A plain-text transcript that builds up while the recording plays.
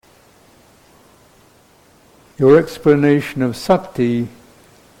your explanation of sati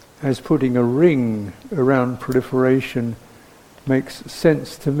as putting a ring around proliferation makes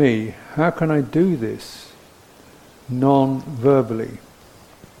sense to me. How can I do this non-verbally?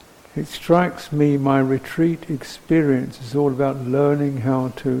 It strikes me my retreat experience is all about learning how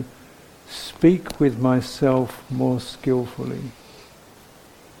to speak with myself more skillfully.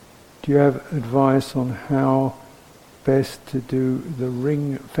 Do you have advice on how best to do the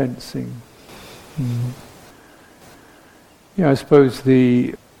ring fencing? Yeah, I suppose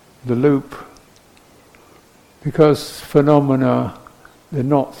the loop, because phenomena, they're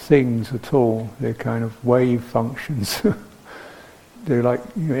not things at all, they're kind of wave functions. They're like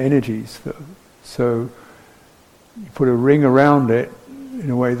energies. So you put a ring around it, in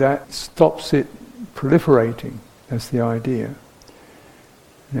a way that stops it proliferating. That's the idea.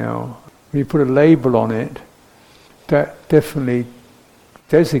 Now, when you put a label on it, that definitely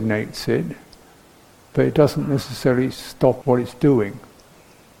designates it, but it doesn't necessarily stop what it's doing.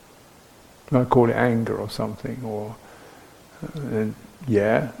 I call it anger or something, or that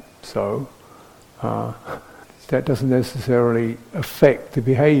doesn't necessarily affect the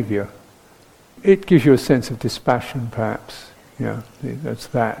behaviour. It gives you a sense of dispassion, perhaps. That's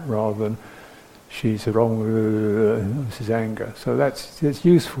that, rather than she's wrong. This is anger. So it's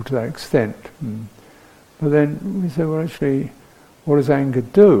useful to that extent. But then we say, well, actually, what does anger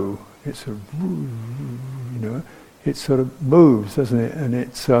do? It sort of, it sort of moves, doesn't it? And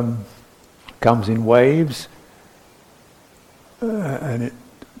it comes in waves, and it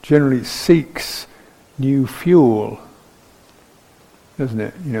generally seeks new fuel, doesn't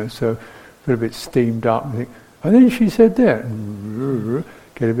it? So get a bit steamed up and think, and then she said that,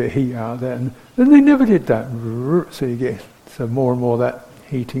 get a bit of heat out of that, and then they never did that, so you get more and more that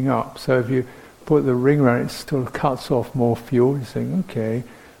heating up. So if you put the ring around it, still cuts off more fuel. You're saying, okay,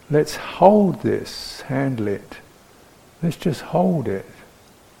 let's hold this, handle it. Let's just hold it.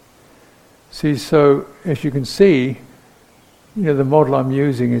 See, so as you can see, the model I'm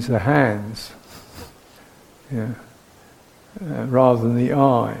using is the hands, rather than the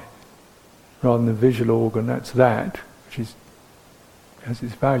eye, rather than the visual organ. That's that, which has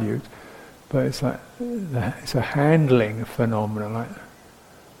its values, but it's like it's a handling phenomenon. Like,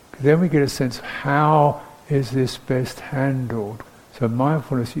 then we get a sense of how is this best handled. So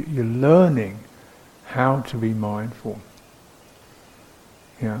mindfulness, you're learning how to be mindful.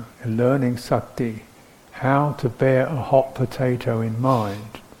 You're learning sati, how to bear a hot potato in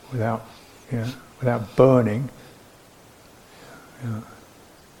mind without burning.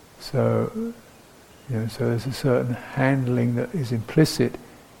 So there's a certain handling that is implicit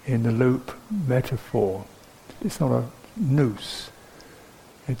in the loop metaphor. It's not a noose;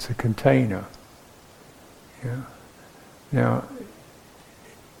 it's a container. Now,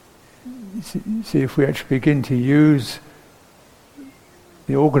 see, if we actually begin to use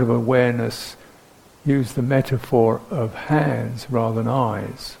the organ of awareness, use the metaphor of hands rather than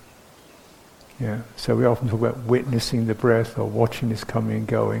eyes. So we often talk about witnessing the breath or watching this coming and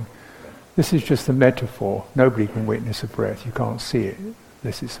going. This is just a metaphor. Nobody can witness a breath. You can't see it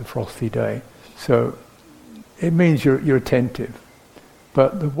unless it's a frosty day. So it means you're attentive.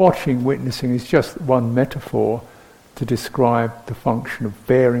 But the watching, witnessing is just one metaphor to describe the function of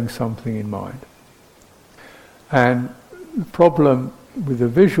bearing something in mind. And the problem with the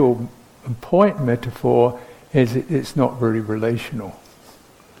visual and point metaphor is it's not very relational.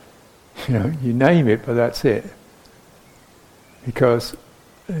 You name it, but that's it. Because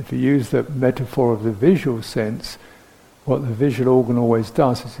if you use the metaphor of the visual sense, what the visual organ always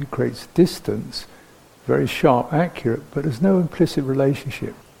does is it creates distance, very sharp, accurate, but there's no implicit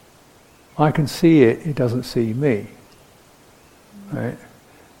relationship. I can see it, it doesn't see me. Right?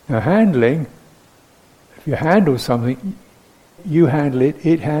 Now handling, if you handle something, you handle it,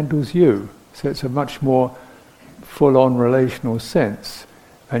 it handles you. So it's a much more full-on relational sense.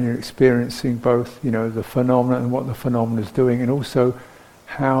 And you're experiencing both, the phenomena and what the phenomena is doing, and also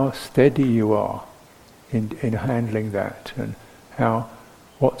how steady you are in handling that, and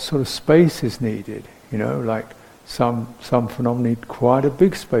what sort of space is needed. Like some phenomena need quite a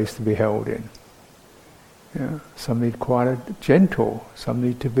big space to be held in. Some need quite a gentle. Some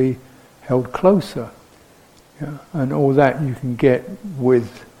need to be held closer. And all that you can get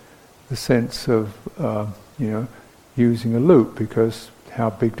with the sense of using a loop, because how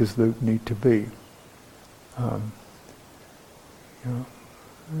big does the loop need to be?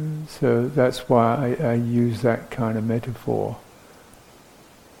 So that's why I use that kind of metaphor.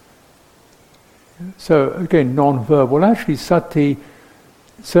 So again, non-verbal. Actually, sati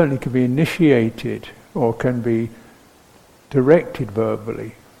certainly can be initiated or can be directed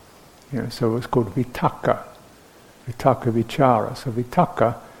verbally. So it's called vitaka. Vitaka vichara. So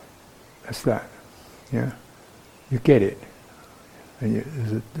vitaka, that's that. Yeah, you get it, and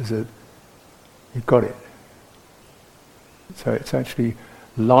you got it. So it's actually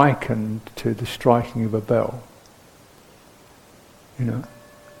likened to the striking of a bell. You know.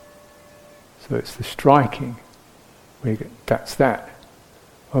 So it's the striking. Where you get, that's that.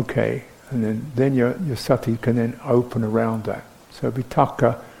 Okay, and then your sati can then open around that. So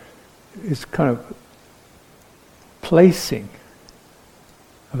vitaka is kind of placing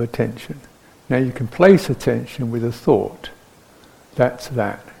of attention. Now you can place attention with a thought. That's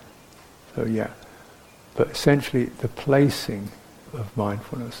that. So yeah. But essentially the placing of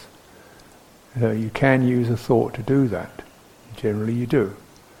mindfulness. So you can use a thought to do that. Generally you do.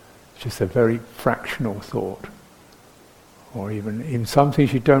 It's just a very fractional thought. Or even some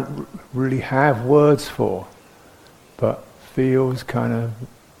things you don't really have words for, but feels kind of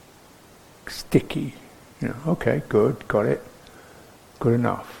sticky. You know, okay, good, got it, good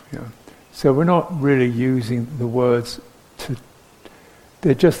enough. You know. So we're not really using the words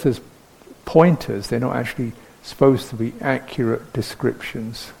they're just as pointers, they're not actually supposed to be accurate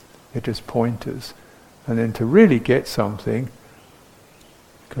descriptions, they're just pointers. And then to really get something,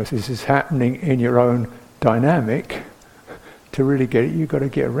 because this is happening in your own dynamic, to really get it, you've got to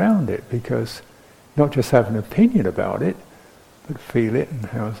get around it, because not just have an opinion about it, but feel it, and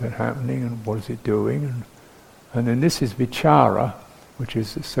how is that happening, and what is it doing, and then this is vichara, which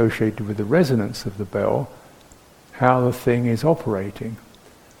is associated with the resonance of the bell, how the thing is operating.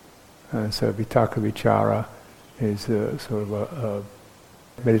 And so vitaka vichara is sort of a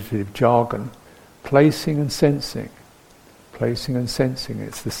meditative jargon, placing and sensing. Placing and sensing.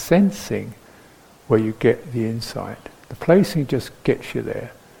 It's the sensing where you get the insight. The placing just gets you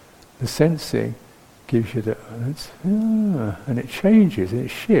there. The sensing gives you the, and it changes, and it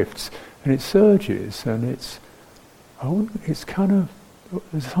shifts, and it surges, and it's kind of,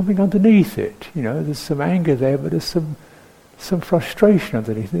 there's something underneath it, you know, there's some anger there, but there's some frustration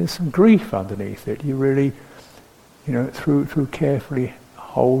underneath it, there's some grief underneath it. You really, you know, through carefully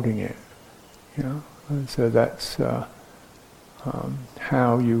holding it, you know, and so that's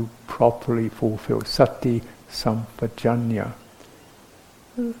how you properly fulfill sati sampajanya.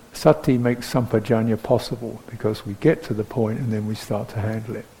 Sati makes sampajanya possible, because we get to the point and then we start to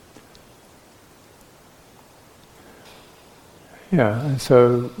handle it. Yeah, and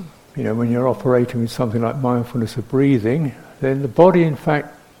so, you know, when you're operating with something like mindfulness of breathing, then the body, in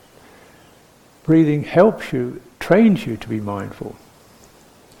fact, breathing helps you, trains you to be mindful.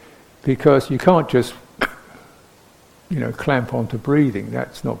 Because you can't just, you know, clamp onto breathing.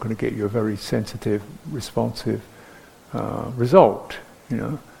 That's not going to get you a very sensitive, responsive result, you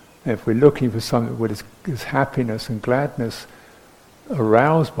know. If we're looking for something where there's happiness and gladness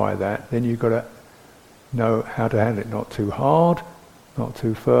aroused by that, then you've got to know how to handle it. Not too hard, not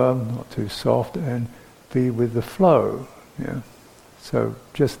too firm, not too soft, and be with the flow. Yeah. So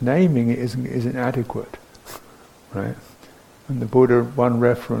just naming it isn't adequate, right? And the Buddha, one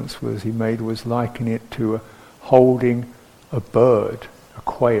reference he made was likening it to holding a bird, a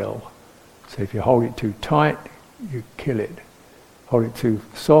quail. So if you hold it too tight, you kill it. Hold it too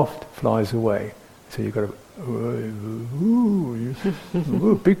soft, flies away. So you've got to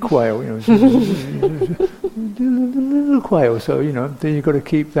big quail, you know, little quail. So, you know, then you've got to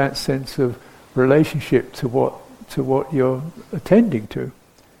keep that sense of relationship to what you're attending to,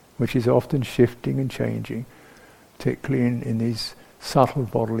 which is often shifting and changing, particularly in these subtle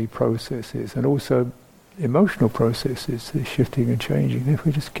bodily processes, and also emotional processes, they're shifting and changing. If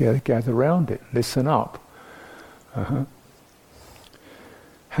we just gather around it, listen up.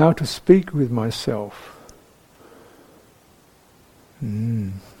 How to speak with myself.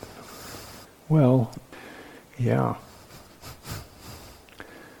 Well, yeah.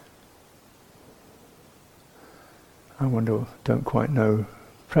 I wonder, don't quite know.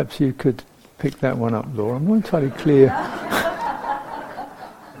 Perhaps you could pick that one up, Laura. I'm not entirely clear.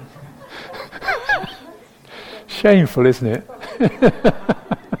 Shameful, isn't it?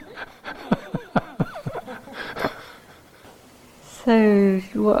 So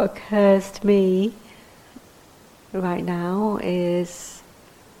what occurs to me right now is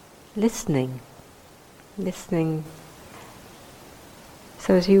listening.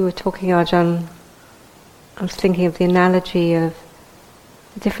 So as you were talking, Ajahn, I was thinking of the analogy of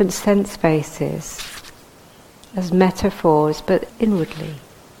the different sense bases as metaphors, but inwardly,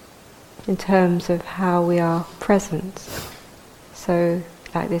 in terms of how we are present. So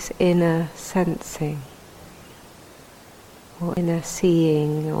like this inner sensing, or inner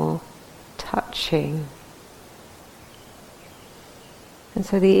seeing, or touching. And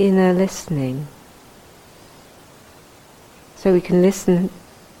so the inner listening. So we can listen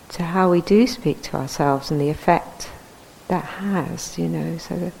to how we do speak to ourselves and the effect that has,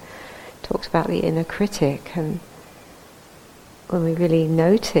 So it talks about the inner critic, and when we really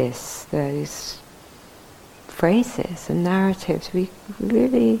notice those phrases and narratives, we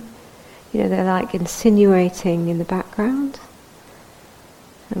really, they're like insinuating in the background,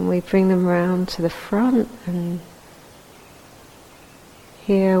 and we bring them round to the front and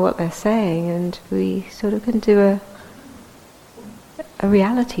hear what they're saying, and we sort of can do a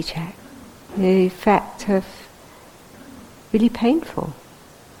reality check. The effect of really painful.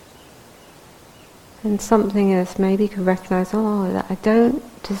 And something else maybe could recognise, that I don't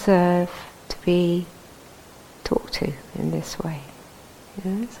deserve to be talked to in this way.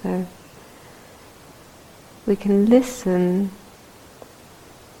 So we can listen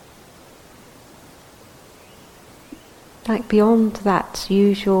like beyond that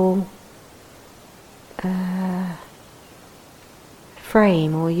usual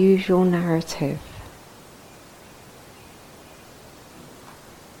frame or usual narrative.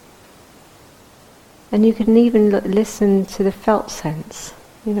 And you can even listen to the felt sense,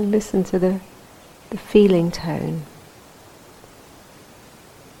 listen to the feeling tone.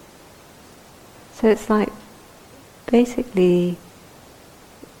 So it's like basically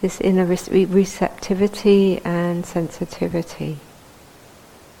this inner receptivity and sensitivity.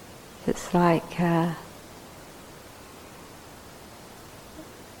 It's like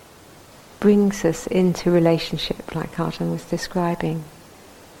brings us into relationship, like Ajahn was describing.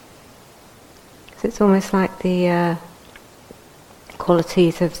 So it's almost like the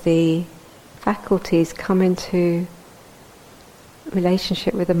qualities of the faculties come into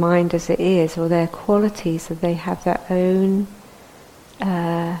relationship with the mind as it is, or their qualities, that they have their own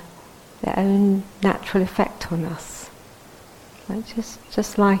natural effect on us. Like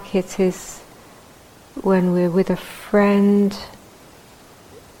just like it is when we're with a friend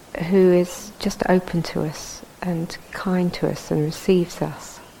who is just open to us and kind to us and receives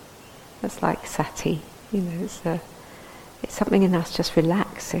us. That's like sati, it's something in us just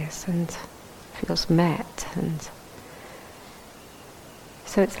relaxes and feels met, and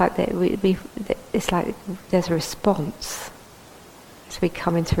so it's like it's like there's a response as we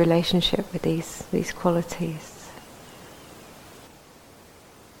come into relationship with these qualities.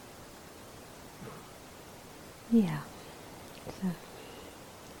 Yeah. So.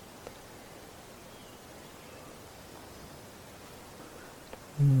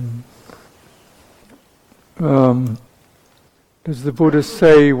 Does the Buddha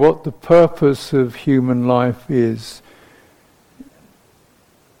say what the purpose of human life is?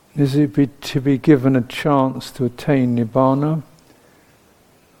 Is it to be given a chance to attain Nibbana?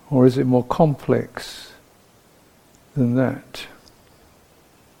 Or is it more complex than that?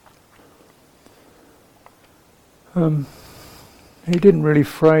 He didn't really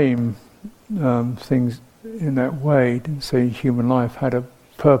frame things in that way. He didn't say human life had a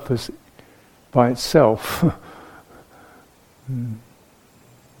purpose by itself.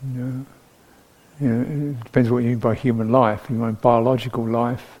 It depends what you mean by human life. You mean biological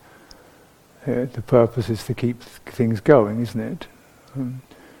life, the purpose is to keep things going, isn't it?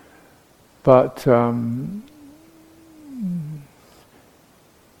 But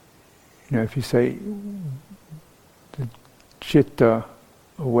if you say the citta,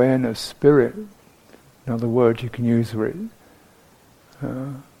 awareness, spirit, another word you can use for it,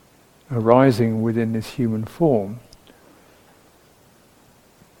 arising within this human form.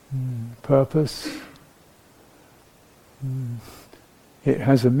 Purpose. It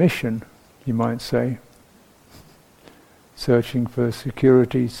has a mission, you might say. Searching for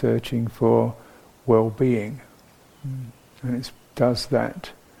security, searching for well-being. And it does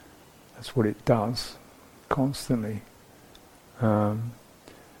that. That's what it does, constantly. So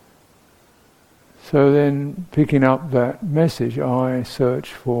then, picking up that message, I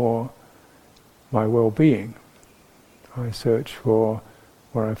search for my well-being. I search for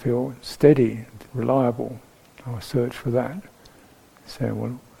where I feel steady and reliable. I search for that.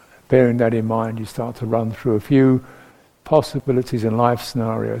 So, bearing that in mind, you start to run through a few possibilities in life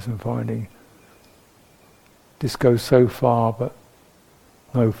scenarios and finding this goes so far, but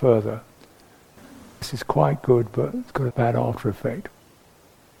no further. This is quite good, but it's got a bad after effect.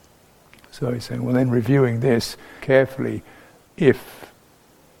 So he's saying, then reviewing this carefully, if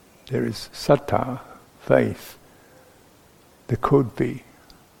there is satta, faith, there could be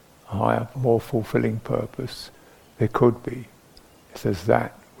a higher, more fulfilling purpose. There could be. If there's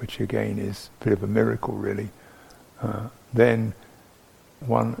that, which again is a bit of a miracle really, then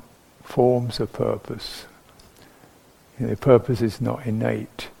one forms a purpose. The purpose is not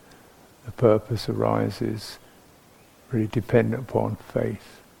innate. The purpose arises really dependent upon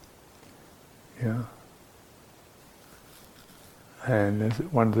faith. Yeah. And there's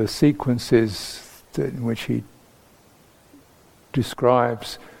one of the sequences in which he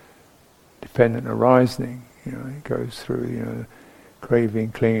describes dependent arising, it goes through,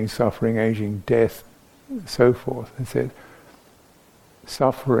 craving, clinging, suffering, aging, death, and so forth, and said,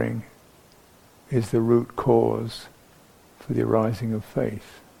 suffering is the root cause for the arising of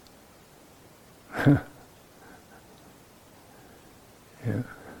faith. Yeah.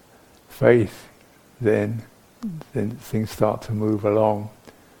 Faith, then things start to move along,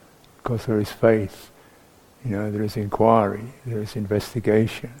 because there is faith. There is inquiry, there is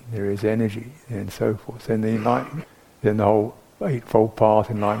investigation, there is energy, and so forth. Then the whole eightfold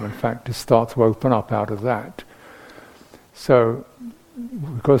path, enlightenment factors start to open up out of that. So,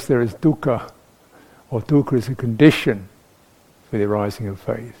 because there is dukkha, or dukkha is a condition for the arising of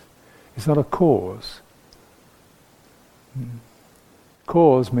faith, it's not a cause.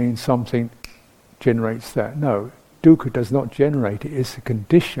 Cause means something generates that. No, dukkha does not generate it. It's a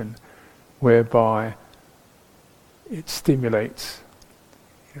condition whereby it stimulates,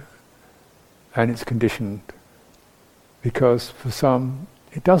 and it's conditioned, because for some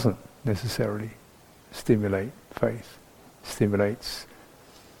it doesn't necessarily stimulate faith. It stimulates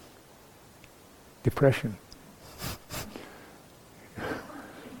depression.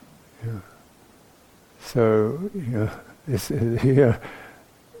 Yeah. So the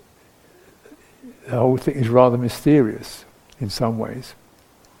whole thing is rather mysterious in some ways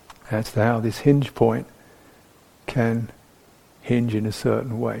as to how this hinge point can hinge in a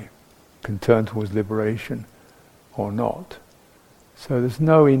certain way, can turn towards liberation or not. So there's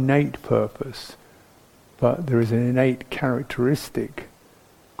no innate purpose, but there is an innate characteristic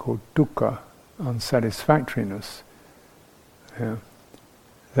called dukkha, unsatisfactoriness,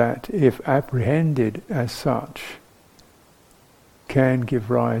 that if apprehended as such can give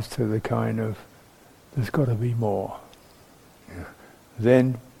rise to the kind of, there's got to be more.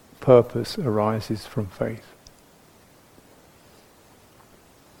 Then purpose arises from faith.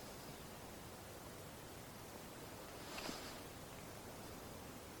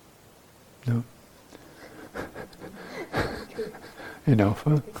 No? Enough,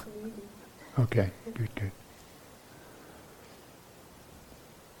 huh? Okay, good.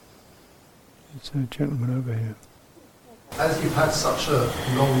 It's a gentleman over here. As you've had such a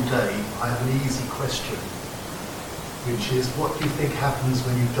long day, I have an easy question, which is, what do you think happens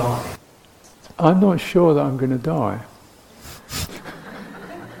when you die? I'm not sure that I'm going to die.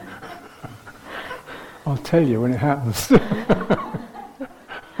 I'll tell you when it happens.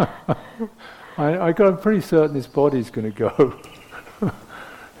 I'm pretty certain this body's going to go.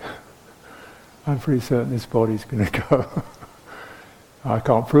 I'm pretty certain this body's going to go. I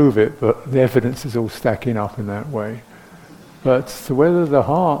can't prove it, but the evidence is all stacking up in that way. But so whether the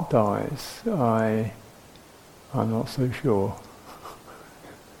heart dies, I'm not so sure.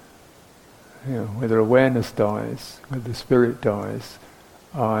 Whether awareness dies, whether the spirit dies,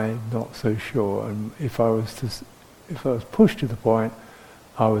 I'm not so sure. And if I was pushed to the point,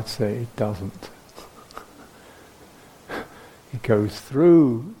 I would say it doesn't. It goes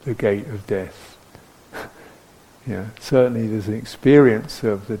through the gate of death. Certainly there's an experience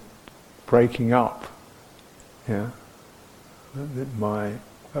of the breaking up. That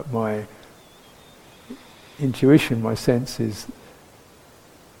my intuition, my sense is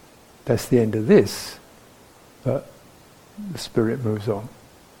that's the end of this, but the spirit moves on,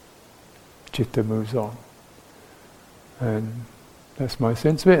 citta moves on, and that's my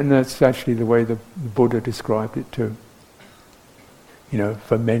sense of it, and that's actually the way the Buddha described it too.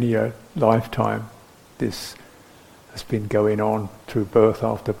 For many a lifetime, this has been going on through birth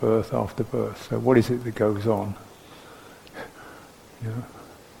after birth after birth. So what is it that goes on?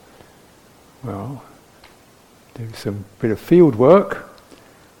 Well, do some bit of field work.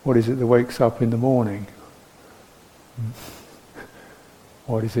 What is it that wakes up in the morning?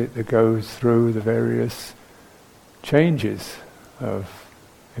 What is it that goes through the various changes of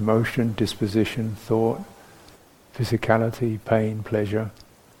emotion, disposition, thought, physicality, pain, pleasure?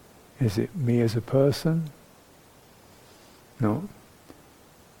 Is it me as a person? No.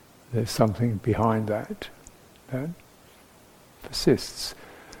 There's something behind that persists.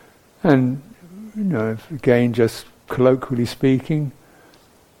 And, again, just colloquially speaking,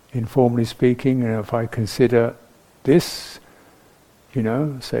 informally speaking, if I consider this,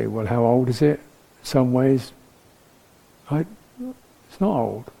 say, well, how old is it? In some ways, it's not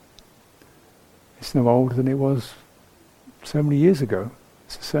old. It's no older than it was so many years ago.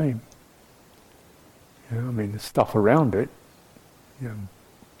 It's the same. The stuff around it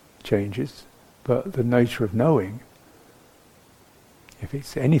changes, but the nature of knowing If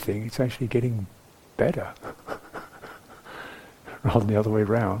it's anything, it's actually getting better, rather than the other way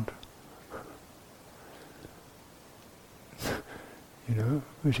round.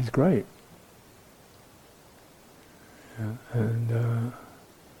 Which is great. Yeah, and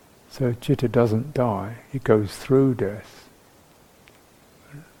so citta doesn't die; it goes through death.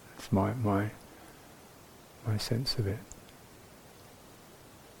 It's my sense of it.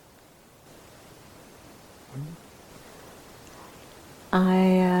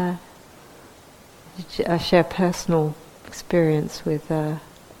 I share personal experience with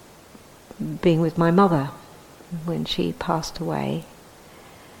being with my mother when she passed away,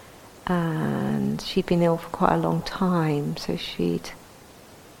 and she'd been ill for quite a long time, so she'd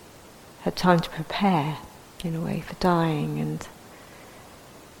had time to prepare in a way for dying, and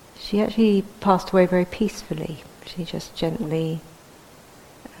she actually passed away very peacefully. She just gently,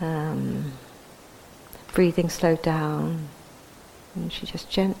 breathing slowed down, and she just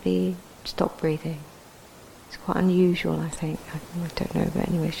gently stopped breathing. It's quite unusual, I think. I don't know, but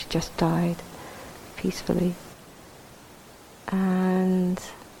anyway, she just died peacefully. And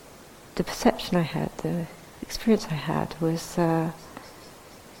the perception I had, the experience I had was that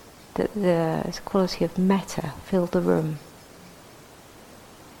the quality of metta filled the room.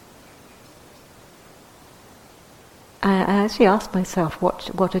 I actually asked myself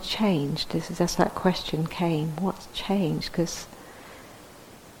what had changed as that question came. What's changed?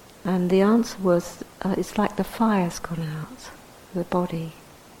 And the answer was, it's like the fire's gone out of the body.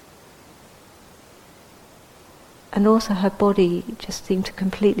 And also her body just seemed to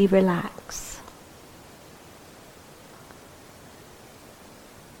completely relax.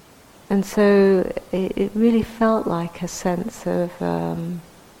 And so it really felt like a sense of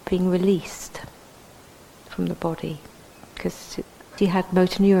being released from the body, because she had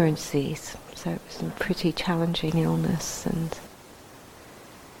motor neuron disease, so it was a pretty challenging illness, and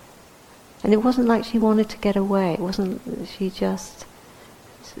it wasn't like she wanted to get away. It wasn't. She just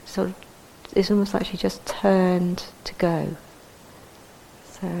sort of. It's almost like she just turned to go.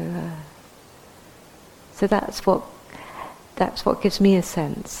 So that's what gives me a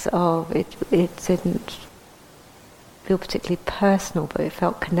sense of it. It didn't feel particularly personal, but it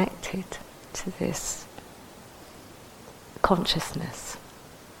felt connected to this consciousness.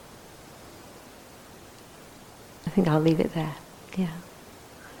 I think I'll leave it there. Yeah.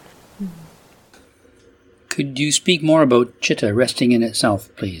 Mm. Could you speak more about citta resting in itself,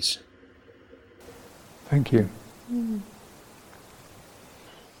 please? Thank you. Mm.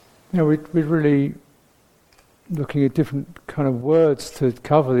 We're really looking at different kind of words to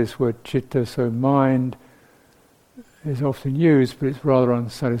cover this word citta. So mind is often used, but it's rather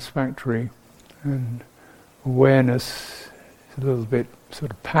unsatisfactory, and awareness is a little bit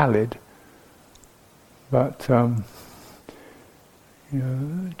sort of pallid. But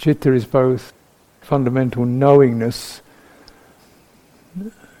citta is both fundamental knowingness.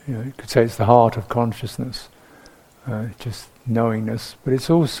 You could say it's the heart of consciousness, just knowingness, but it's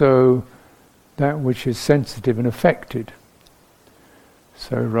also that which is sensitive and affected.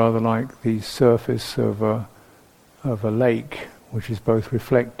 So rather like the surface of a lake, which is both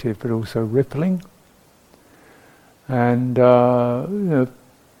reflective but also rippling. And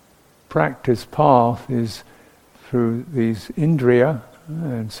practice path is through these indriya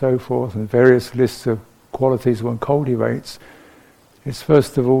and so forth, and various lists of qualities one cultivates. It's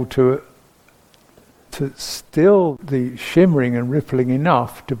first of all to still the shimmering and rippling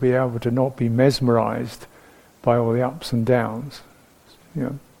enough to be able to not be mesmerized by all the ups and downs.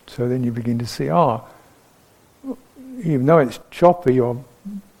 So then you begin to see, even though it's choppy or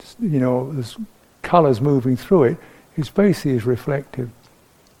there's colours moving through it, it's basically is reflective.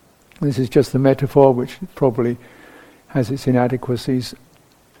 This is just a metaphor which probably has its inadequacies.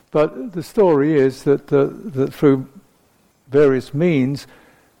 But the story is that through various means,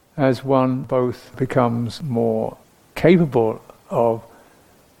 as one both becomes more capable of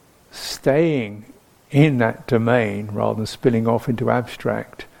staying in that domain rather than spilling off into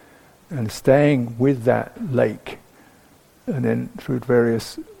abstract, and staying with that lake, and then through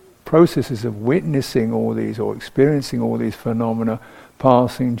various processes of witnessing all these or experiencing all these phenomena,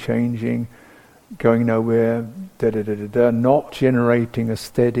 passing, changing, going nowhere, not generating a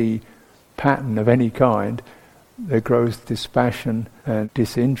steady pattern of any kind, there grows dispassion and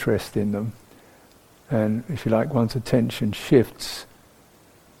disinterest in them. And if you like, one's attention shifts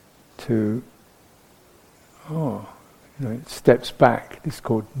to, it steps back. It's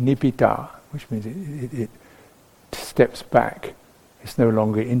called nibbita, which means it steps back. It's no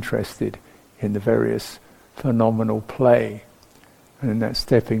longer interested in the various phenomenal play. And in that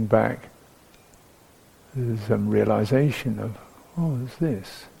stepping back, there's some realization of oh, there's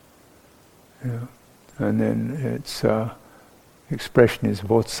this. Yeah. And then its expression is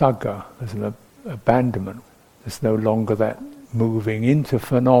votsagga, as an abandonment. There's no longer that moving into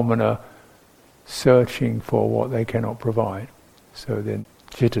phenomena, searching for what they cannot provide. So then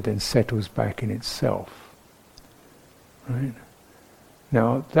citta then settles back in itself. Right?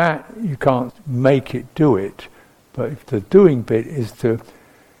 Now that, you can't make it do it, but if the doing bit is to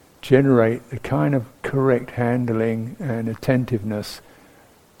generate the kind of correct handling and attentiveness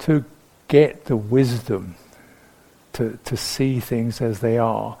to get the wisdom to see things as they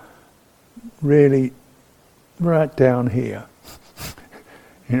are, really right down here.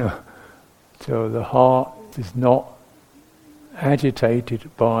 So the heart is not agitated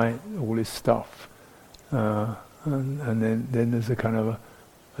by all this stuff, and then there's a kind of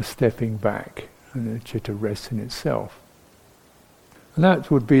a stepping back, and the citta rests in itself. And that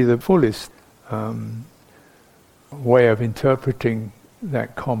would be the fullest way of interpreting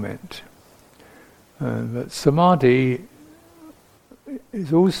that comment. But samadhi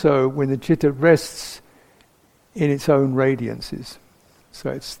is also when the citta rests in its own radiances. So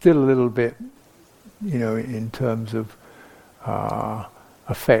it's still a little bit, in terms of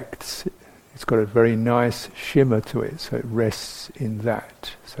effects, it's got a very nice shimmer to it, so it rests in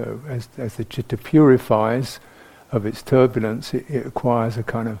that. So as the citta purifies of its turbulence, it acquires a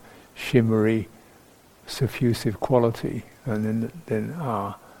kind of shimmery, suffusive quality, and then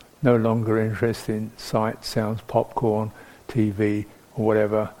no longer interested in sight, sounds, popcorn, TV, or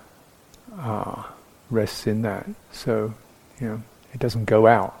whatever, rests in that. So, it doesn't go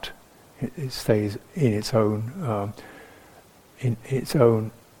out. It stays in its own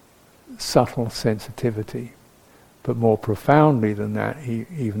subtle sensitivity. But more profoundly than that,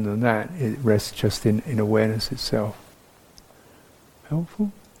 even than that, it rests just in awareness itself.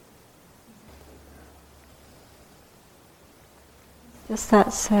 Helpful? Just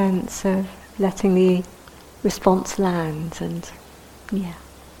that sense of letting the response land, and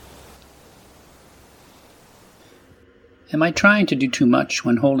Am I trying to do too much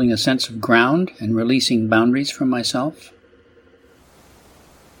when holding a sense of ground and releasing boundaries from myself?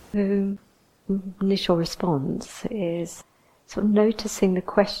 The initial response is sort of noticing the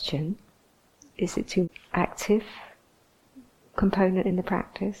question. Is it too active component in the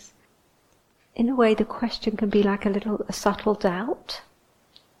practice? In a way, the question can be like a subtle doubt,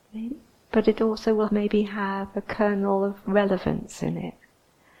 but it also will maybe have a kernel of relevance in it.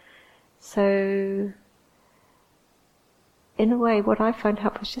 So, in a way, what I find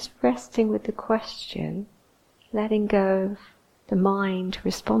helpful is just resting with the question, letting go of the mind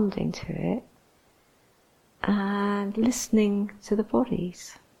responding to it, and listening to the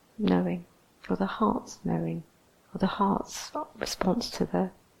body's knowing, or the heart's knowing, or the heart's response to the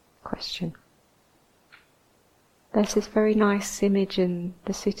question. There's this very nice image in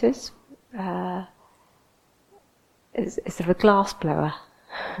the suttas. It's of a glass blower.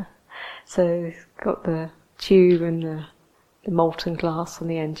 So it's got the tube and the molten glass on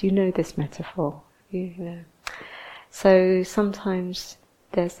the end. You know this metaphor. You know. So sometimes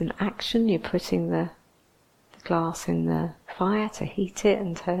there's an action. You're putting the glass in the fire to heat it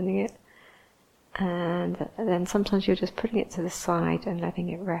and turning it. And then sometimes you're just putting it to the side and letting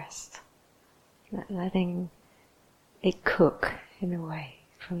it rest. Letting it cook in a way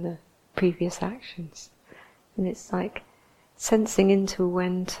from the previous actions. And it's like sensing into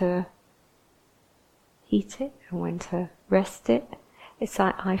when to heat it and when to rest it. It's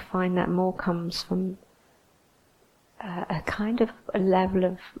like I find that more comes from a kind of a level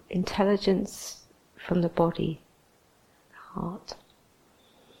of intelligence from the body, heart.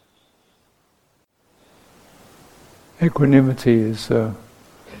 Equanimity is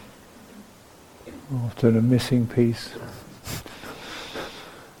often a missing piece.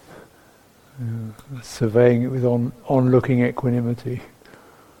 Surveying it with on-looking equanimity,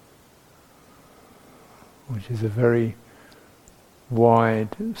 which is a very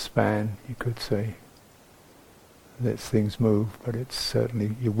wide span, you could say. Lets things move, but it's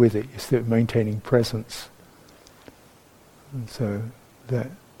certainly, you're with it, you're still maintaining presence. And so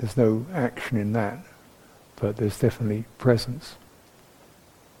that there's no action in that, but there's definitely presence.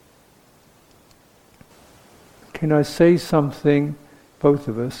 Can I say something, both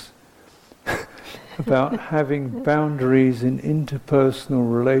of us, about having boundaries in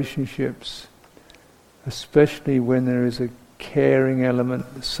interpersonal relationships, especially when there is a caring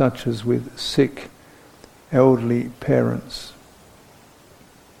element, such as with sick, elderly parents?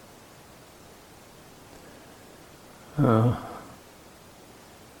 I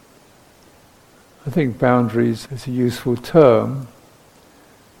think boundaries is a useful term,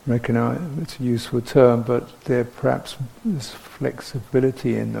 recognize, it's a useful term, but there perhaps there's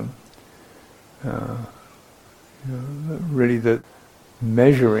flexibility in them. Really the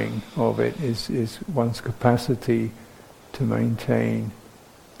measuring of it is one's capacity to maintain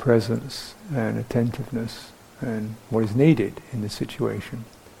presence and attentiveness and what is needed in the situation.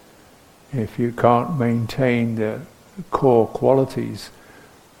 If you can't maintain the core qualities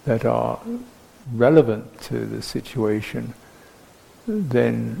that are relevant to the situation,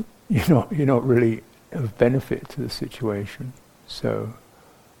 then you're not really of benefit to the situation. So,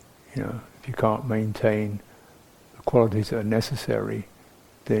 if you can't maintain the qualities that are necessary,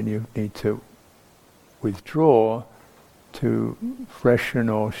 then you need to withdraw to freshen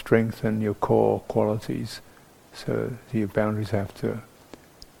or strengthen your core qualities. So your boundaries have to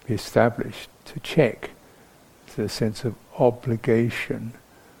be established to check the sense of obligation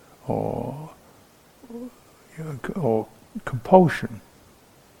or compulsion.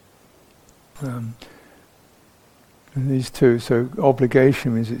 And these two, so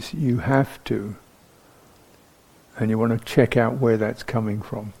obligation means it's you have to, and you want to check out where that's coming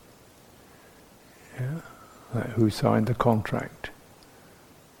from. Like who signed the contract.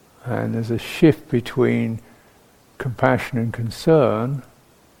 And there's a shift between compassion and concern,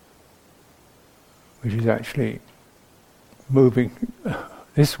 which is actually moving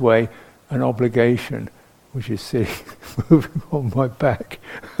this way, an obligation, which is sitting, moving on my back.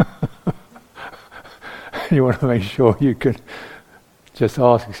 You want to make sure you can just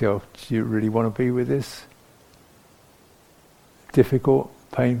ask yourself, do you really want to be with this? Difficult,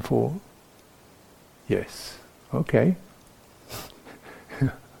 painful? Yes. Okay.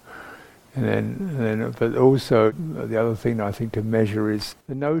 And then, but also the other thing I think to measure is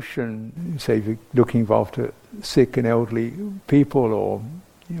the notion. Say if you're looking after sick and elderly people, or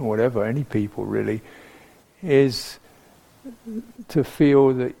whatever, any people really, is to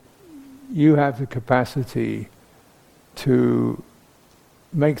feel that you have the capacity to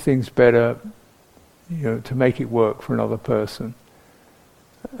make things better, to make it work for another person,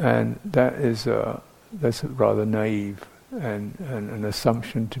 and that's rather naive. And an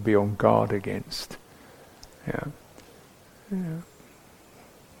assumption to be on guard against.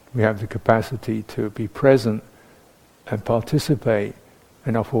 We have the capacity to be present and participate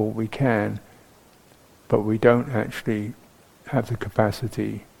and offer what we can, but we don't actually have the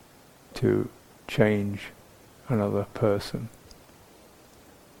capacity to change another person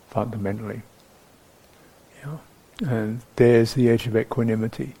fundamentally. And there's the edge of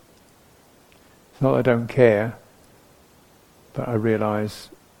equanimity. It's not that I don't care, but I realise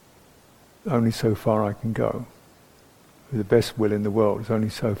only so far I can go. With the best will in the world, there's only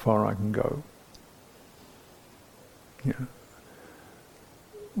so far I can go.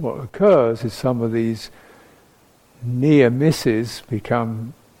 What occurs is some of these near misses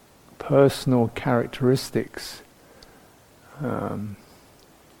become personal characteristics. One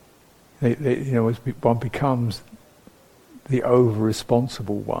becomes the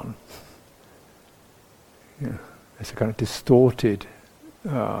over-responsible one. It's a kind of distorted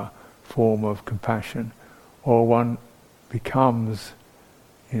form of compassion, or one becomes,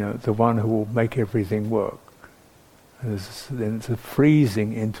 the one who will make everything work. Then it's a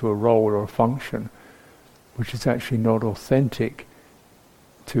freezing into a role or a function, which is actually not authentic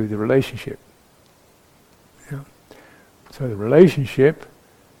to the relationship. So the relationship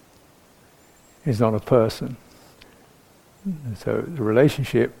is not a person. So the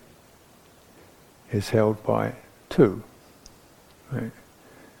relationship is held by two, right?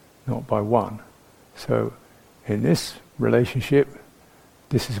 Not by one. So in this relationship,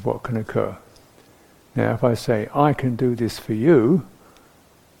 this is what can occur. Now if I say, I can do this for you,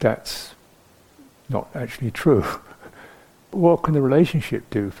 that's not actually true. What can the relationship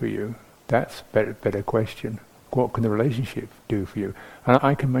do for you? That's a better question. What can the relationship do for you? And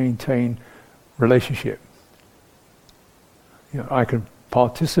I can maintain relationship. I can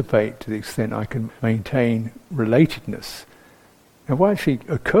participate to the extent I can maintain relatedness. And what actually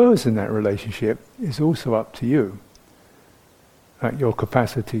occurs in that relationship is also up to you. Like your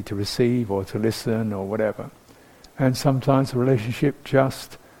capacity to receive or to listen or whatever. And sometimes the relationship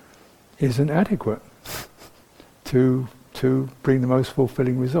just isn't adequate to bring the most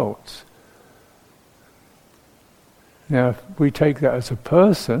fulfilling results. Now if we take that as a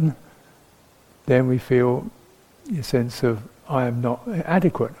person, then we feel a sense of I am not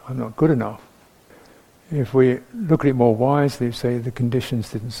adequate, I'm not good enough. If we look at it more wisely, say the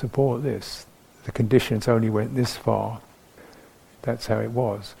conditions didn't support this. The conditions only went this far. That's how it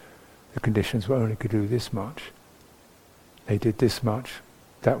was. The conditions were only could do this much. They did this much.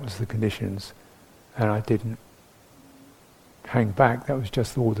 That was the conditions. And I didn't hang back. That was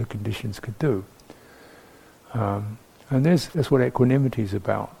just all the conditions could do. And that's what equanimity is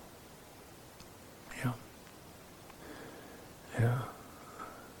about. Yeah. Yeah.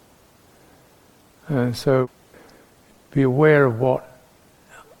 And so be aware of what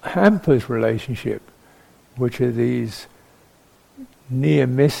hampers relationship, which are these near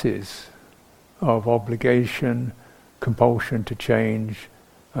misses of obligation, compulsion to change,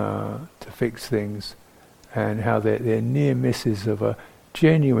 to fix things, and how they're near misses of a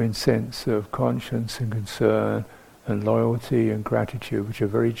genuine sense of conscience and concern and loyalty and gratitude, which are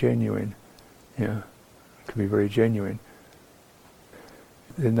very genuine. Yeah, can be very genuine.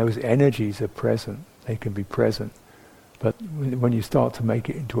 Then those energies are present. They can be present. But when you start to make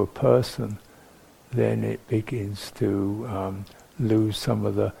it into a person, then it begins to lose some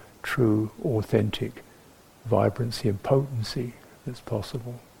of the true, authentic vibrancy and potency that's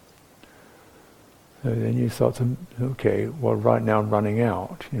possible. So then you start to, okay, well right now I'm running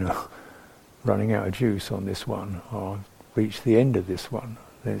out, running out of juice on this one, or I've reached the end of this one.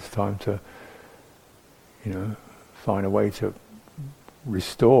 Then it's time to, find a way to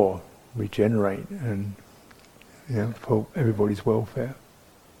restore, regenerate, and for everybody's welfare.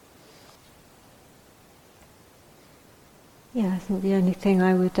 Yeah, I think the only thing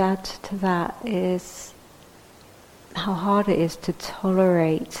I would add to that is how hard it is to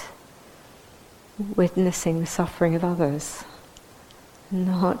tolerate witnessing the suffering of others, and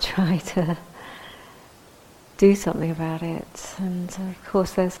not try to do something about it. And of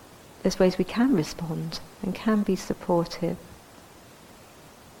course there's ways we can respond and can be supportive.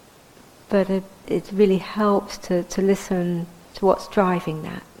 But it really helps to listen to what's driving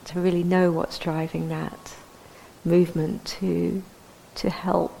that, to really know what's driving that movement to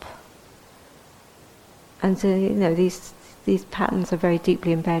help. And these patterns are very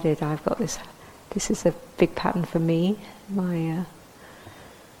deeply embedded. I've got this is a big pattern for me. I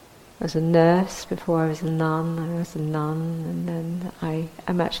was a nurse before I was a nun. And then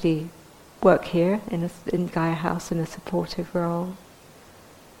I'm actually work here in Gaia House in a supportive role.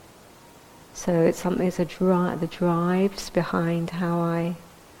 So it's something, the drives behind how I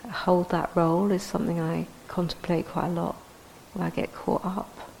hold that role is something I contemplate quite a lot, where I get caught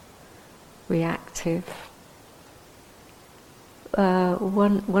up, reactive.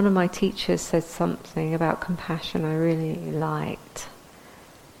 One of my teachers said something about compassion I really liked.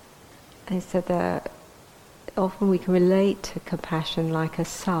 He said that often we can relate to compassion like a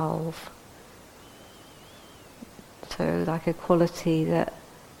salve, so like a quality that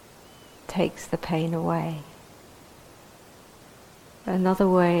takes the pain away. Another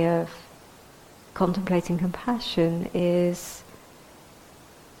way of contemplating compassion is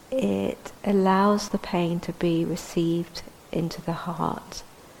it allows the pain to be received into the heart.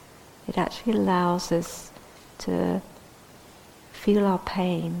 It actually allows us to feel our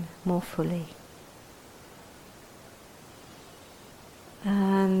pain more fully.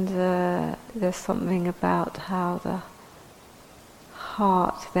 And there's something about how the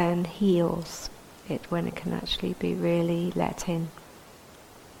heart then heals it when it can actually be really let in.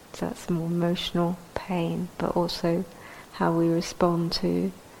 So that's more emotional pain, but also how we respond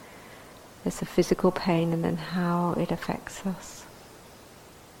to there's a physical pain and then how it affects us.